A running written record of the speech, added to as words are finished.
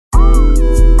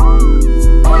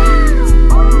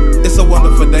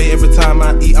a day. Every time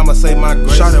I eat, I'ma say my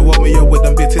grace. Shawty woke me up with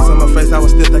them big tits on my face. I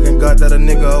was still thinking God that a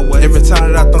nigga away. Every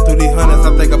time that I thumb through these hundreds,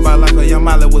 I think about like a young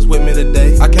Molly was with me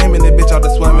today. I came in this bitch out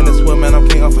the swimming and swimming. I'm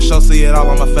king on for sure, see it all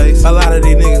on my face. A lot of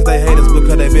these niggas, they hate us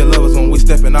because they be lovers when we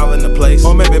stepping all in the place.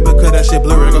 Or maybe because that shit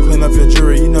blurry, go clean up your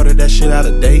jewelry, you know that shit out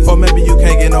of date. Or maybe you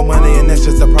can't get no money and that's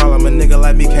just a problem, a nigga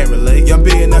like me can't relate. Young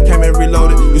billionaire came and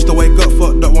reloaded, used to wake up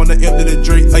fucked up, wanna empty the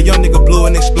drink. A young nigga blew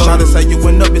and exploded. Shawty say you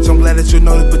went up, bitch, I'm glad that you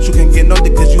know this, but you can't get no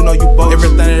dick cause you know you both.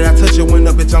 Everything that I touch, it went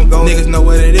up, bitch, I'm gold. Niggas know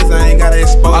what it is, I ain't gotta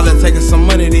expose. All it taking some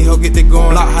money, these hoes get it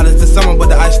going. Block hot as the summer, but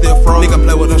the ice still froze. Nigga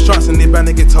play with them sharks and they bound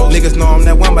to get toast. Niggas know I'm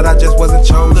that one, but I just wasn't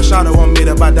chose. The shawty want me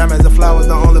to buy diamonds and flowers,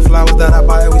 the only flowers that I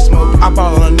buy, we smoke. I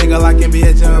ball on a nigga like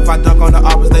NBA Jam. If I dunk on the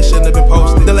offers, they shouldn't have been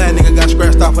posted. The last nigga got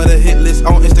scratched off of the hit list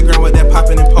on Instagram with that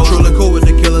popping and post. Truly cool with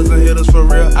the killers and hitters for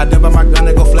real. I dip by my gun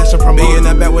and go flash and promote. Me in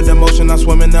that back with emotion, I'm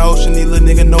swimming in the ocean. These little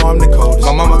niggas know I'm the coldest.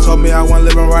 My mama told me I wasn't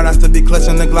living right, I still be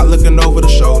clutching the Glock looking over the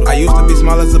shoulder. I used to be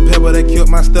small as a pebble, they killed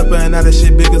my stepper and now that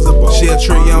shit big as a bowl. She a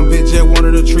trick young bitch, just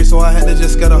wanted a tree, so I had to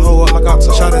just get a hoe up like I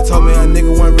told. Shawty told me a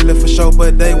nigga wasn't really for sure,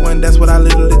 but they went, that's what I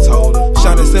literally told her.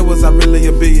 Shawty said, was I really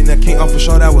a billionaire? King on for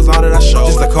sure, that was all that I showed.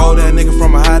 Just a cold ass nigga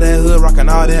from a hot ass hood, rockin'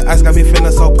 all that ice, got me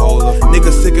feeling so polar.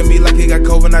 Nigga sick of me like he got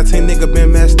COVID-19, nigga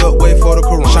been messed up, wait for the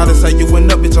corona. Shawty say you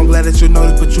went up, bitch, I'm glad that you know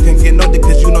this, but you can't get no dick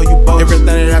cause you know you both. Everything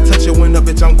that I touch, it went up,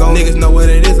 bitch, I'm gold. Niggas know what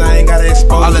it is, I ain't gotta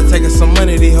expose. All it taking some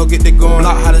money, these hoes get it going.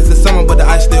 Block hot as the summer, but the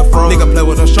ice still froze. Nigga play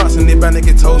with them sharks and they bound to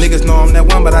get toast. Niggas know I'm that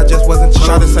one, but I just wasn't chose.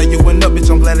 Shawty say you went up, bitch,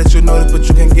 I'm glad that you know this, but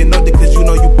you can't get no dick cause you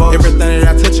know you both. Everything that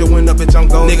I touch, it went up, bitch, I'm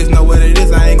gold. Niggas know what it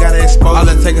is, I ain't gotta expose. All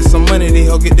it taking some money, these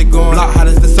hoes get it going. Block hot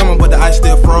as the summer, but the ice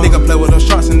still froze. Nigga play with them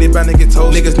sharks and they bound to get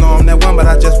toast. Niggas know I'm that one, but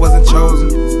I just wasn't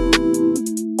chosen.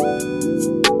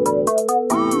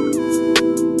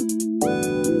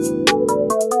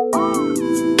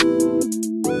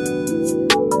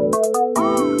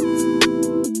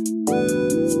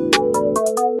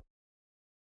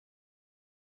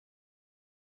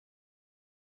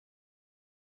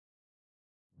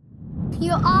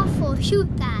 You're awful.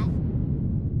 Shoot that.